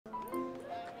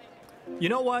You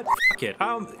know what? Fuck it.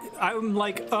 I'm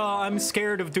like, I'm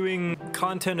scared of doing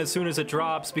content as soon as it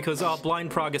drops because blind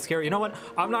prog is scary. You know what?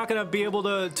 I'm not gonna be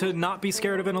able to not be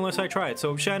scared of it unless I try it.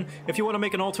 So Shen, if you want to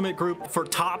make an ultimate group for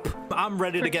top, I'm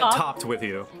ready to get topped with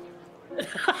you.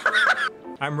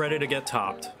 I'm ready to get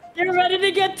topped. You're ready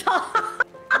to get topped.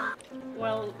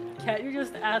 Well, can't you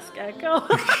just ask Echo?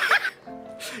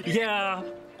 Yeah,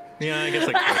 I guess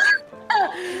I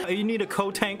could. You need a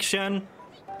co-tank, Shen?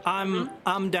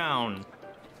 I'm down.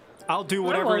 I'll do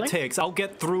whatever it takes. I'll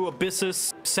get through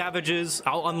Abyssus, Savages,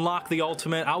 I'll unlock the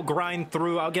ultimate, I'll grind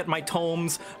through, I'll get my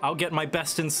tomes, I'll get my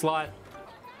best in slot.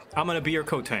 I'm gonna be your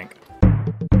co-tank.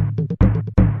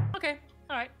 Okay,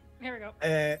 alright, here we go.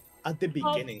 At the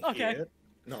beginning here...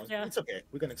 No, yeah. It's okay.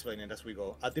 We can explain it as we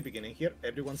go. At the beginning here,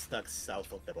 everyone stacks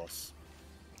south of the boss.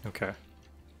 Okay.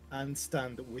 And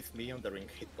stand with me on the ring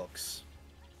hitbox.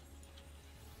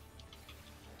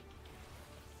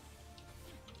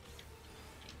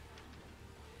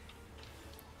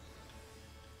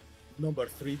 Number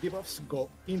 3 debuffs go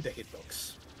in the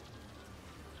hitbox.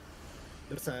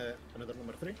 There's another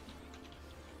number 3.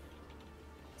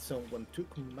 Someone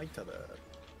took my tether.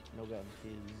 No gun,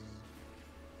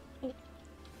 please.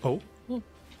 Oh. Boom.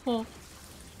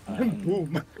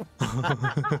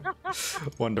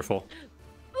 Wonderful.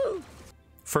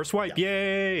 First wipe,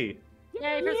 yay!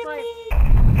 Yay, first wipe.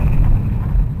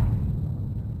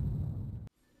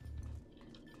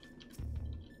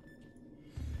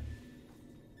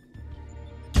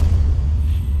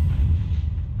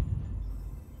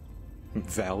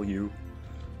 Value.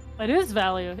 It is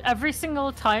value. Every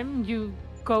single time you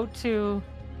go to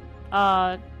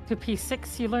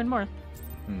P6, you learn more.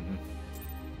 Mm-hmm.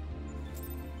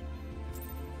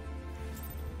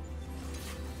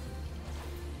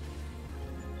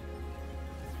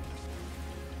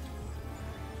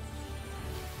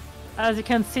 As you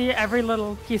can see, every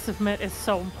little piece of meat is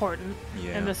so important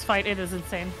in this fight. It is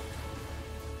insane.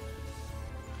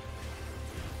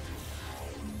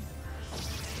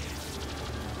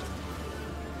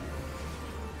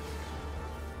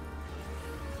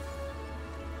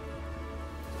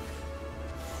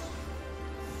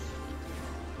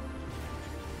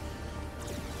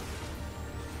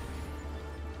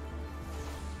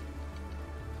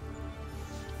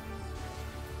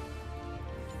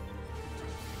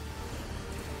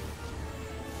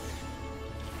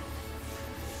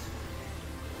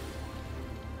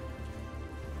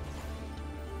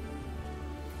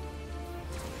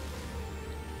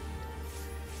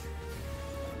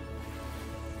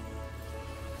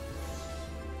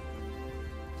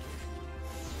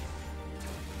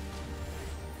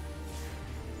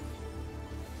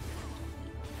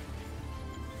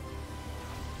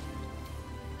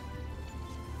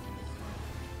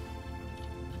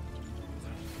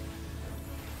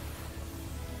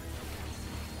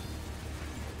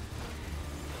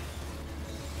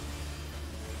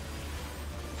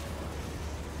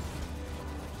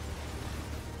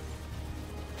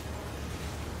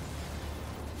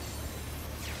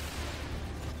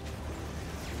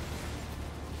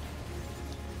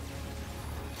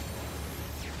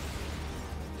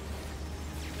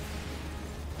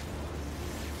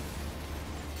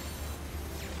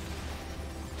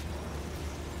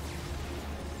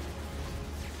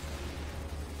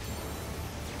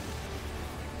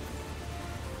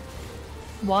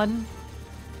 One,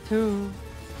 2,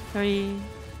 3,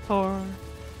 4,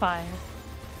 5.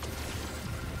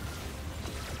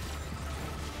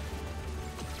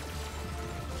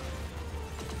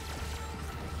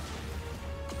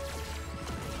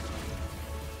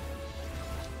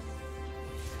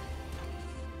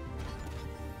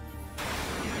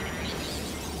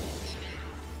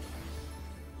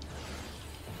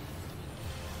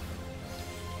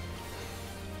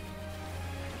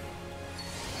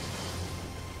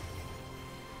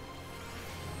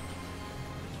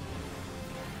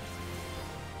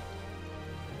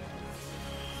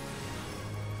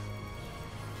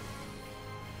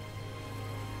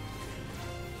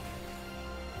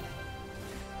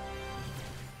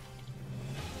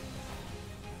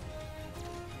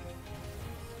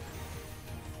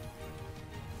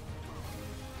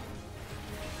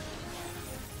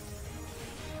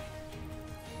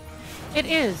 It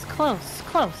is close,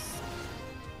 close.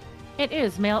 It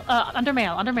is male, under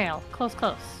male, close,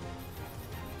 close.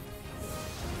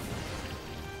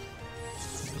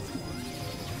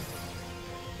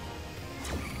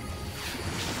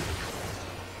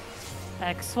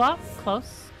 X swap,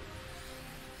 close.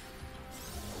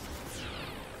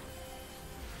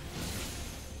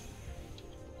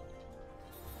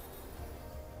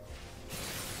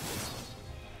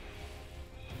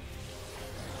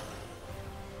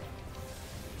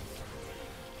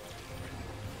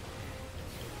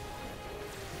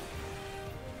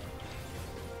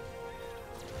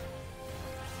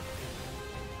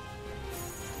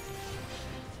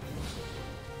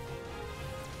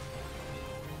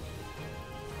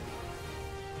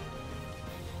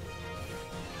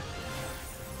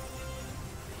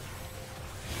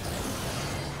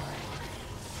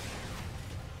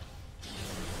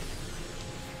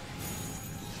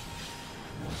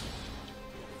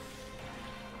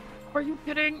 Are you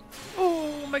kidding?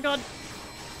 Oh my god.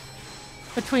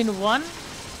 Between 1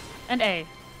 and A.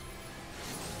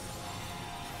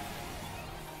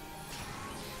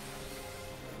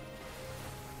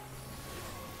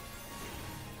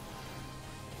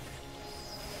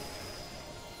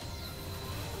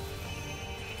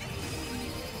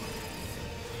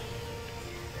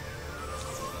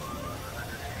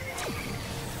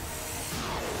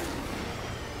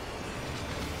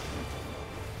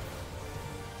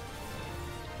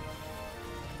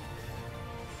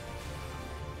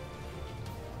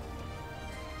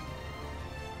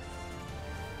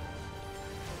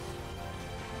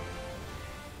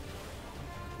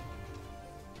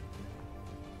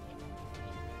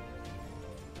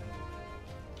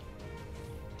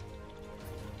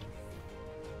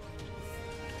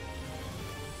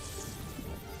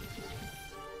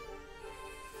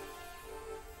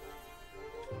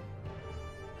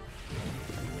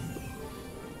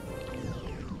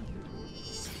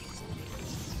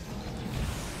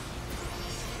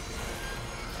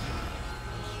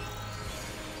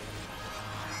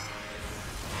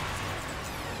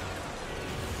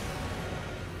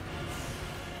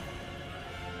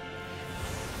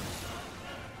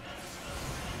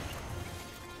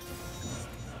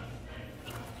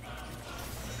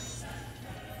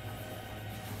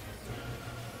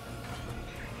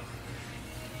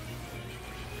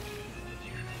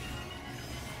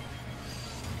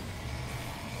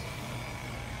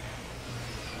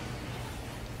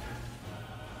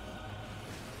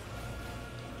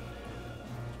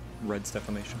 Red's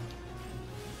defamation.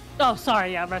 Oh,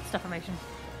 sorry, yeah, Red's defamation.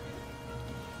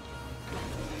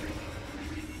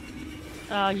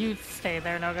 You stay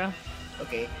there, Noga.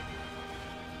 Okay.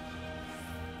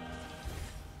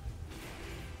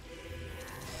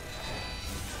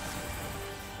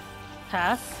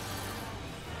 Pass.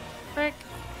 Frick.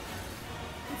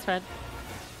 It's Red.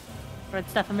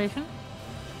 Red's defamation.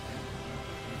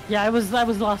 Yeah, I was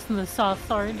lost in the sauce.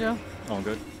 Sorry, Joe. All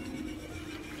good.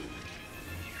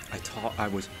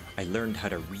 I learned how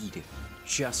to read it,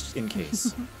 just in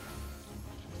case.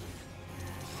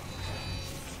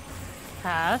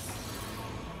 Pass.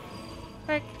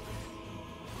 Frick.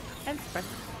 And spread.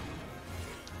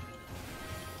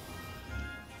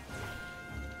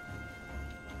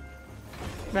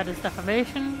 Red is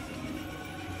defamation.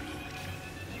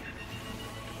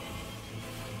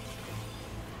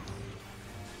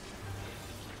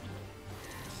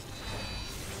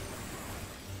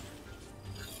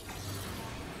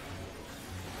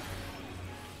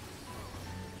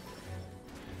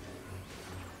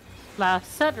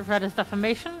 Last set, Red is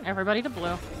defamation. Everybody to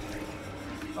blue.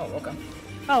 Oh, okay.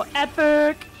 Oh,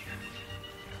 epic!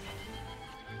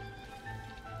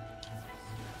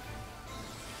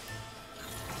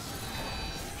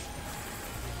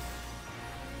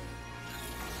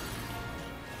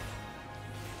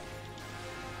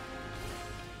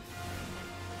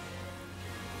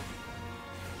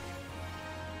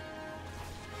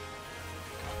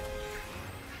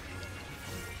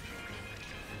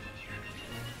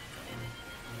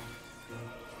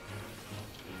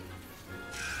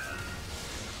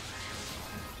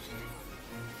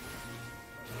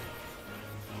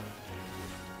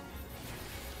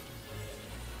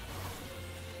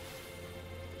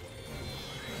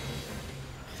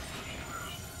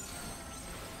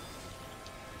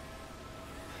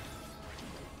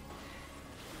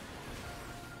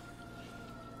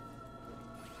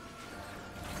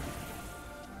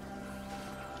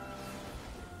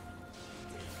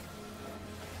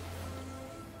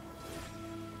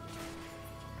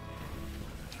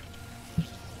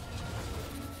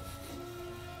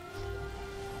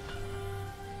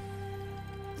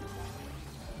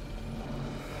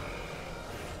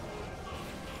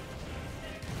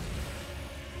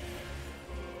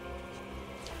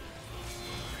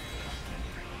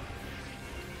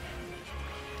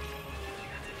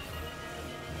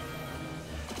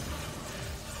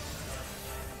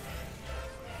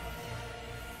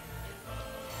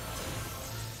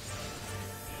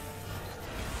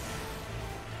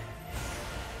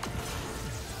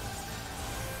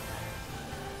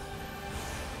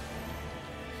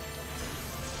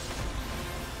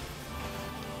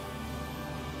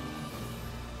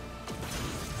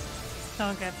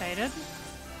 Don't get baited.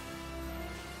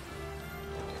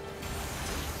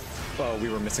 Oh, we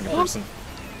were missing a person.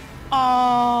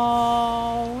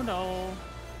 Oh no.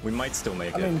 We might still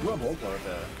make it. I mean, doable, but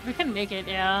We can make it,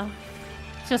 yeah.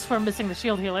 It's just we're missing the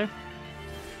shield healer.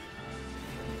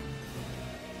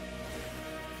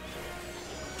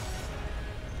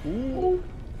 ooh.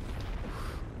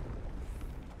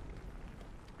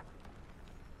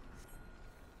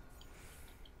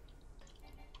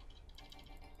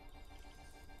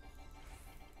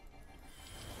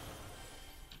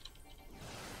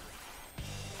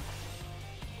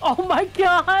 Oh my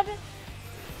god!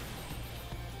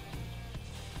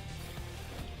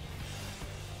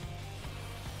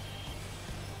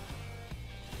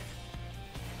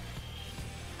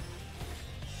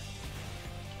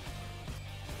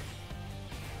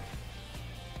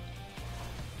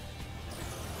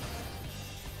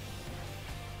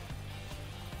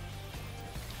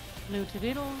 Blue to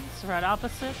Doodles, right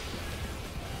opposite.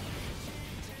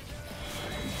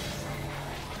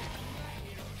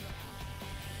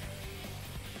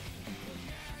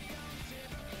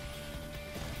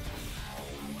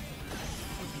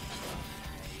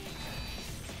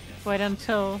 Wait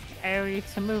until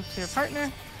AoE to move to your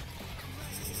partner.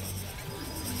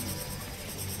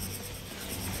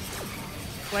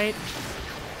 Wait.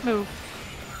 Move.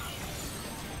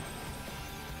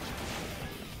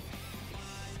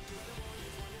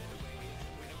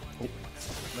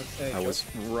 I was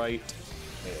right.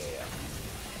 Yeah.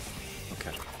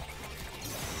 Okay.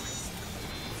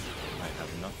 I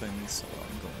have nothing, so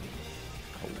I'm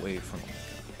going away from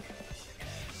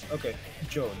Omega. Okay,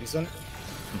 Joe, listen.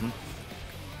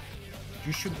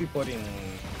 You should be putting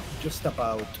just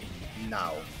about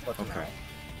now. But Okay. now.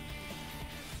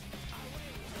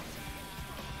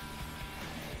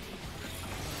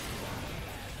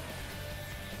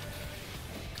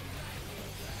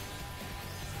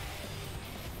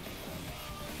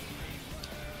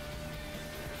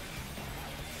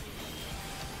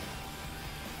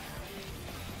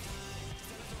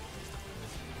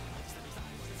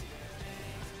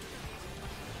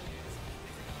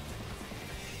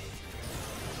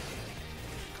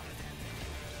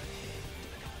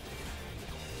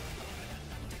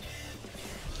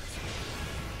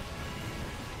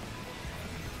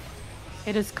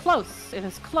 It is close. It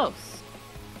is close.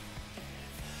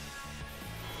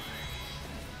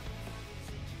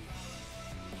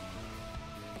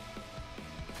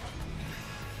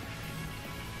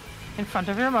 In front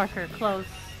of your marker, close.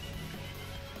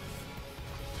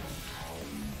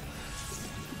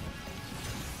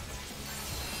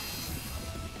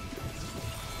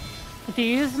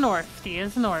 D is north. D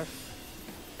is north.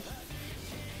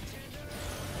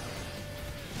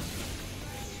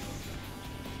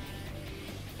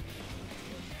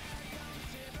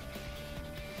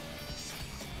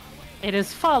 It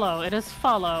is follow. It is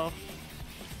follow.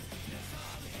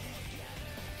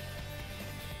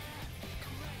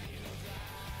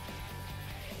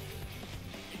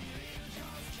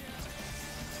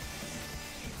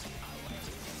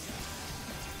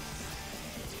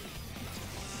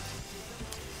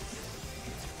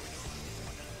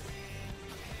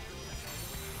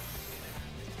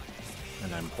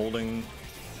 And I'm holding.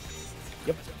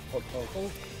 Yep.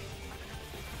 Hold.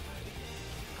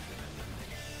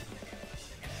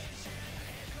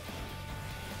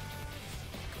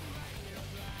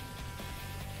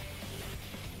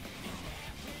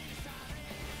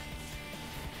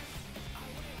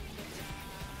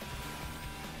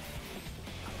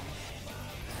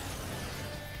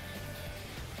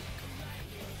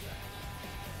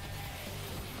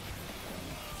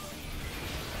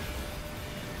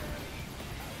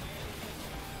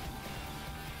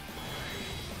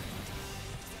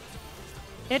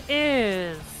 It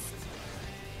is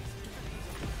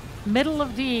middle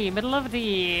of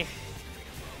D,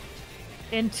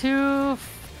 into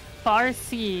far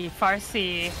C.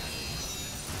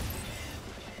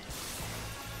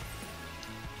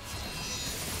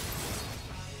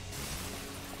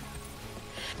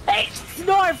 Hey,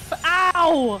 Snorf!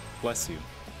 Ow! Bless you.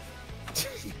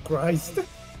 Christ.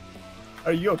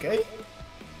 Are you okay?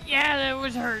 Yeah, that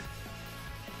was hurt.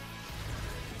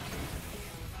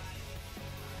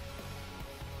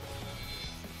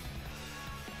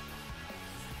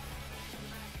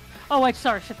 Oh wait,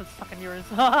 sorry, shit, that's fucking yours.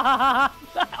 I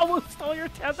almost stole your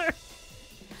tether.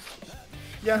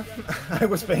 Yeah, I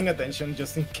was paying attention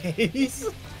just in case.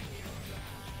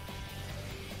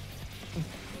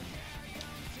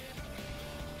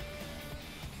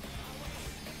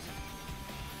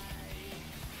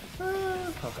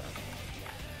 Okay.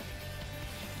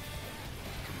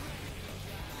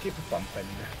 Keep pumping.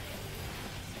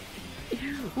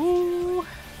 Ooh.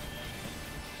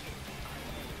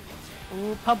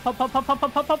 Ooh, pump. I'm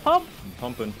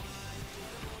pumping.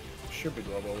 Should be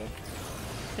global.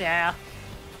 Yeah.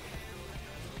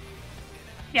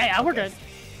 Yeah, we're good.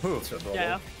 Whew. It's a global.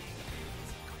 Yeah.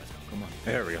 Come on.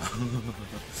 There we go.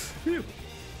 Phew.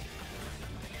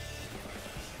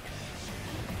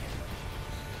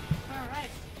 Alright.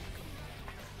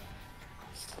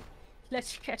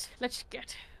 Let's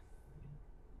get.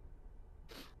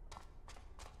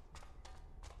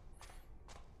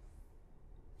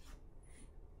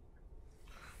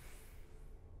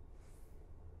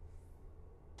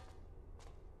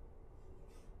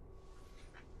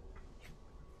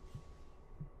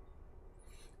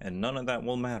 And none of that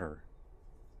will matter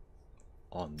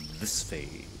on this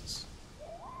phase.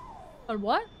 On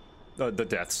what? The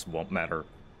deaths won't matter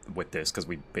with this, because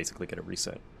we basically get a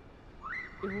reset.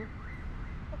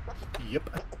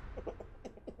 Yep.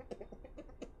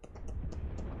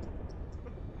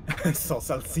 Saus,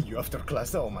 I'll see you after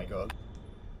class. Oh my god.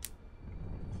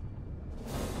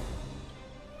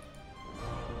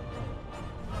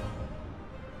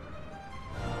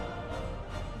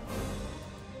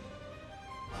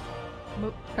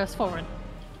 Move, press forward.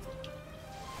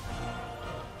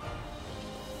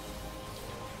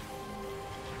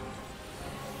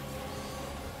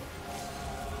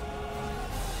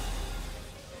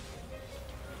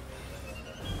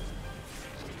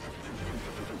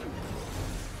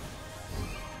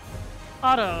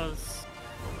 Autos.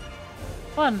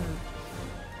 1,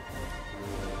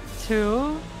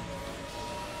 2.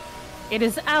 It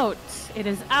is out. It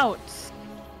is out.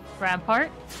 Rampart.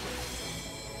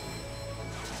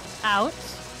 Out.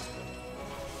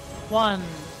 1,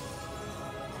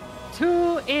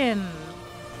 2 in.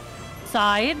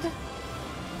 Side.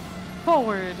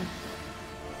 Forward.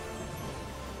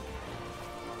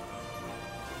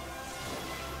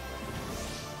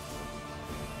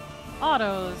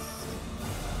 Autos.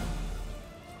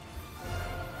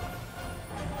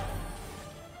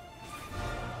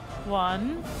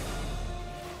 1,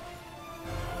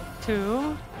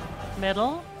 2,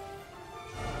 middle.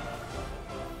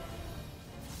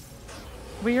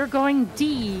 We are going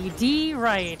D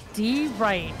right, D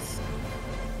right.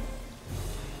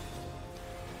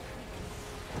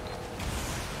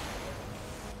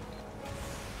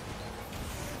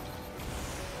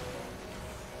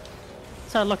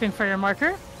 Start looking for your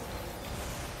marker.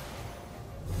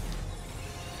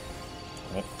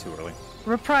 Oh, too early.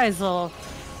 Reprisal.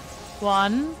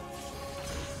 1,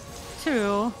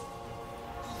 2.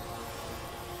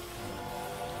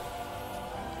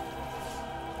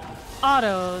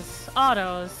 Autos.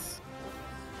 Autos.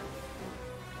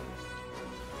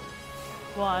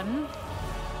 1,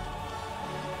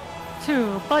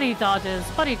 2. Buddy dodges.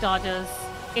 Buddy dodges.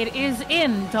 It is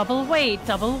in. Double weight.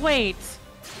 Double weight.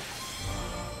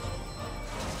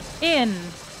 In.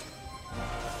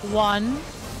 1,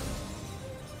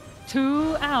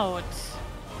 2 out.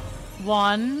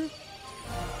 1,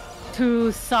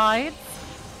 2 sides.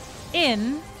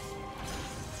 In.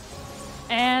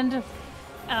 And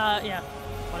yeah,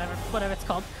 whatever it's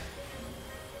called.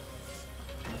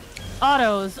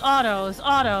 Autos, autos,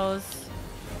 autos.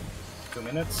 2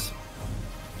 minutes.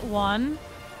 1,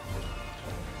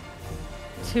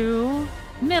 2,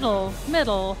 middle,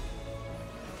 middle.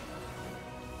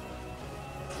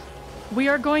 We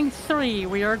are going 3.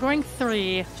 We are going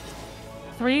 3.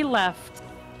 3 left.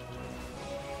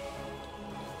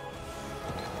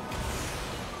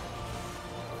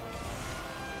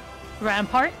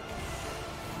 Rampart.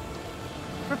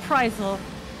 Reprisal.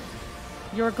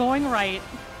 You're going right.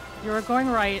 You're going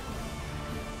right.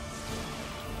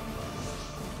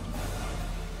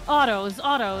 Autos,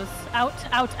 autos. Out,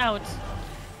 out, out.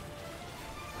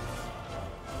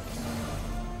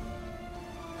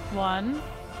 1,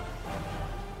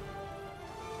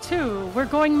 2. We're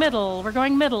going middle. We're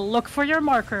going middle. Look for your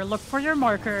marker. Look for your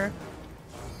marker.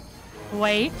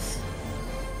 Wait.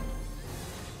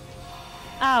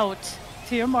 Out.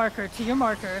 To your marker. To your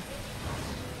marker.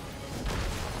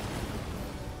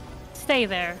 Stay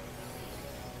there.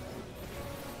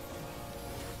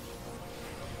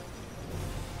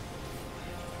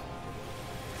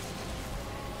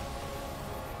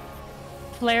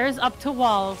 Flares up to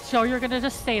wall. Show you're gonna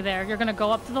just stay there. You're gonna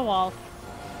go up to the wall.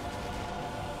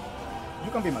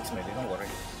 You can be max melee, don't worry.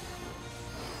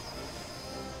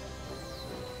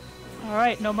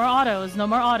 Alright, no more autos. No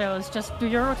more autos. Just do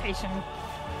your rotation.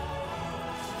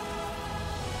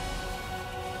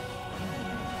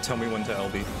 Tell me when to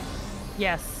LB.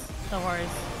 Yes. No worries.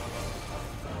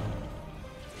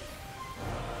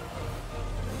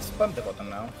 Spam the button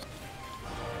now.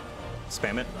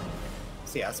 Spam it?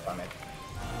 Yeah, spam it.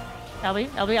 LB,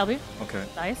 LB, LB. Okay.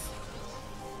 Nice.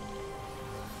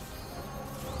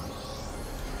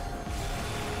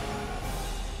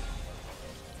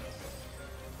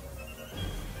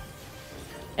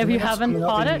 If you haven't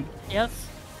fought it, yes.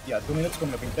 Yeah, 2 minutes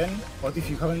coming up in 10. What if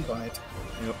you haven't done it?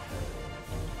 Yep.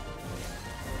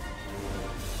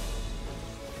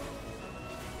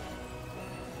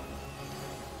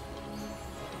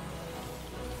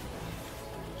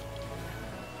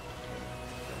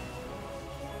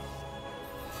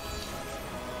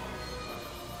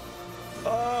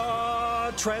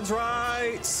 Trans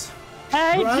rights!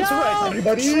 Hey, Trans Joe! rights,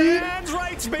 everybody! Trans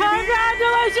rights, baby!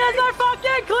 Congratulations are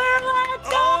fucking clear! Let's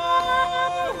go!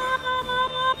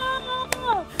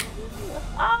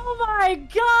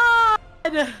 my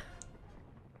god!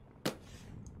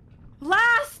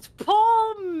 Last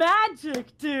poll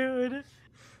magic, dude.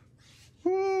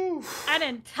 Woo. An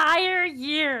entire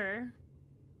year.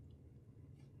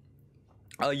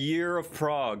 A year of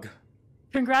Prague.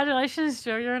 Congratulations,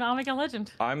 Joe. You're an Omega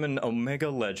legend. I'm an Omega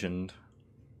legend.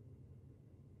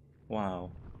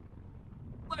 Wow.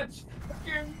 Let's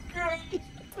fucking go.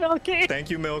 Milky. Thank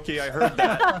you, Milky. I heard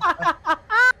that.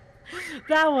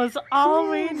 That was all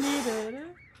we needed.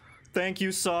 Thank you,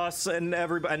 Saus,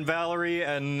 and Valerie,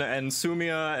 and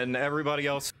Sumia, and everybody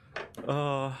else.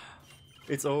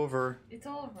 It's over. It's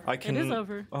over. I can. It is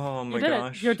over. Oh my You did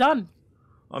gosh. it. You're done.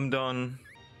 I'm done.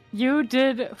 You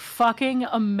did fucking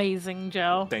amazing,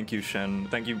 Joe. Thank you, Shen.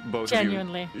 Thank you both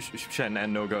Genuinely. of you, Shen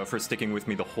and Noga, for sticking with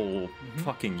me the whole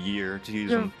fucking year.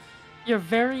 Jeez. Your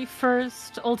very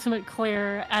first Ultimate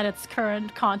Clear at its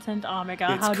current content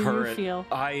Omega. How do you feel?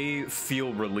 I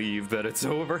feel relieved that it's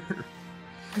over.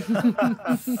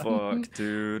 Fuck,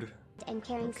 dude. And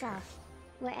carrying self.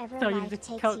 Wherever So life you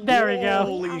takes just you. there we go.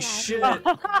 Holy shit.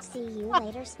 See you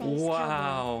later, space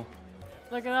Wow.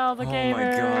 Look at all the Oh my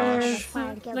gamers.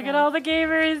 gosh. Look at all the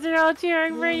gamers. They're all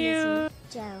cheering for you.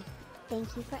 Joe,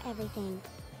 thank you for everything.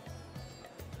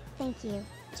 Thank you,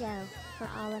 Joe, for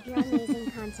all of your amazing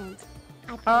content.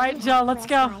 All right, Joe, let's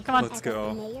go. Come on. Let's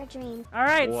go. May your dreams. All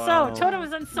right, Wow. so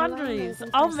Totems and Sundries,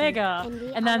 amazing person, Omega, and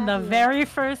we and then all the love you. very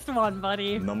first one,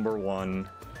 buddy. Number 1.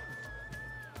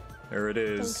 There it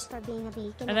Thanks is. for being a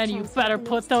beacon And of then you chance better in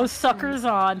put these those tough times. suckers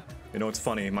on. You know, it's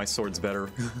funny. My sword's better.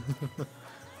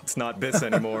 It's not Biss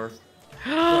anymore.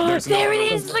 There There's no it other-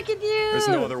 is! Look at you! There's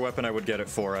no other weapon I would get it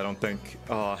for, I don't think.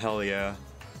 Oh, hell yeah.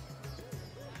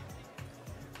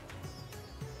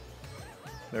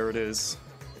 There it is.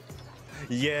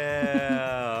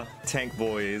 Yeah! Tank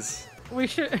boys. We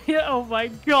should. Oh my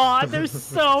god, there's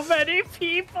so many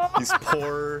people! These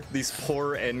poor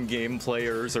endgame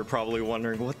players are probably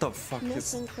wondering, what the fuck is...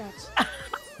 Missing Twitch.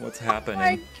 What's Oh my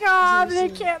happening? god, they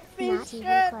GG. can't see Not even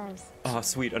shit! close. Oh,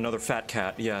 sweet, another fat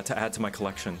cat. Yeah, to add to my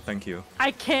collection. Thank you.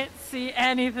 I can't see Me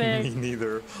anything.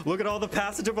 neither. Look at all the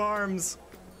passage of arms!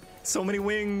 So many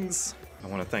wings! I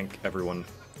want to thank everyone,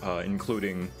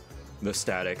 including the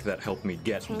Static that helped me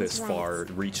get this far,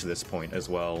 reach this point as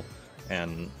well,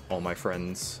 and all my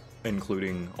friends,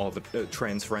 including all the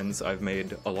trans friends I've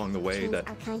made along the way Trans that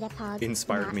are kinda pog,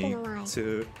 inspired not me gonna lie.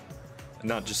 to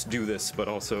not just do this, but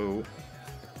also,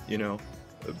 you know,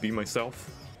 be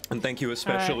myself. And thank you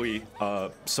especially,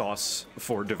 Saus,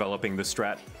 for developing the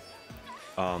strat.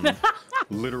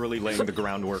 Literally laying the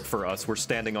groundwork for us. We're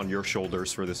standing on your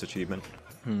shoulders for this achievement.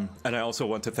 And I also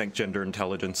want to thank Gender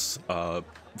Intelligence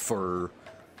for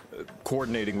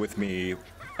coordinating with me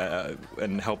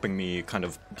and helping me kind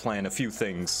of plan a few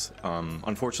things.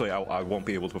 Unfortunately, I won't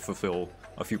be able to fulfill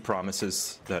a few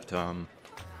promises that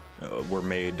were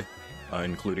made,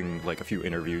 including like a few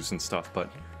interviews and stuff,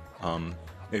 but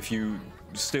if you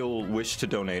still wish to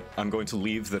donate, I'm going to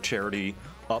leave the charity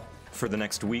up for the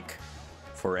next week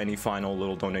for any final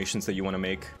little donations that you want to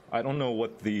make. I don't know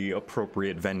what the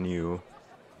appropriate venue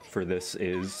for this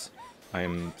is. I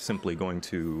am simply going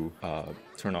to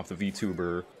turn off the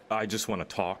VTuber. I just want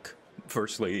to talk.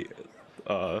 Firstly,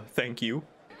 thank you.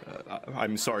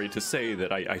 I'm sorry to say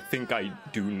that I think I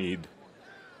do need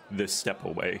this step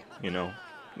away, you know.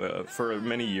 For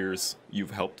many years,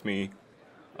 you've helped me.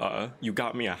 You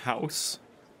got me a house.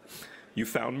 You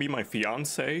found me my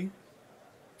fiance.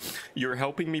 You're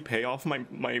helping me pay off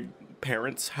my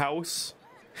parents' house.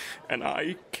 And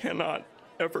I cannot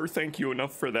ever thank you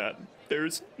enough for that.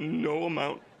 There's no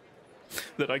amount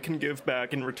that I can give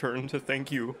back in return to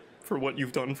thank you for what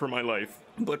you've done for my life.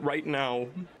 But right now,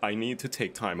 I need to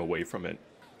take time away from it.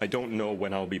 I don't know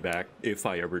when I'll be back, if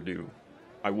I ever do.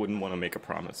 I wouldn't want to make a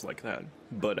promise like that.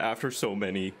 But after so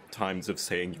many times of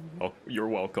saying, oh, you're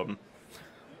welcome,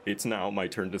 it's now my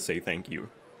turn to say thank you.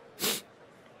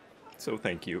 So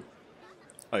thank you.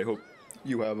 I hope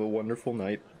you have a wonderful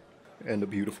night and a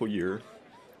beautiful year.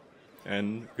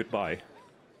 And goodbye.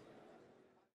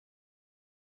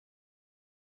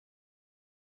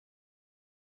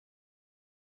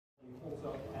 Holds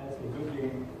up as a good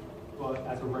game, but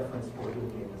as a reference for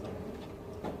good game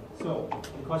design. So,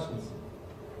 any questions?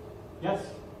 Yes?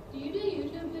 Do you do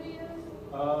YouTube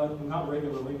videos? Not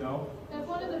regularly, no. That's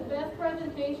one of the best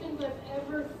presentations I've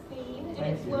ever seen, and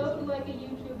Thank it you. flowed like a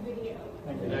YouTube video.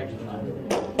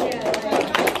 Thank you.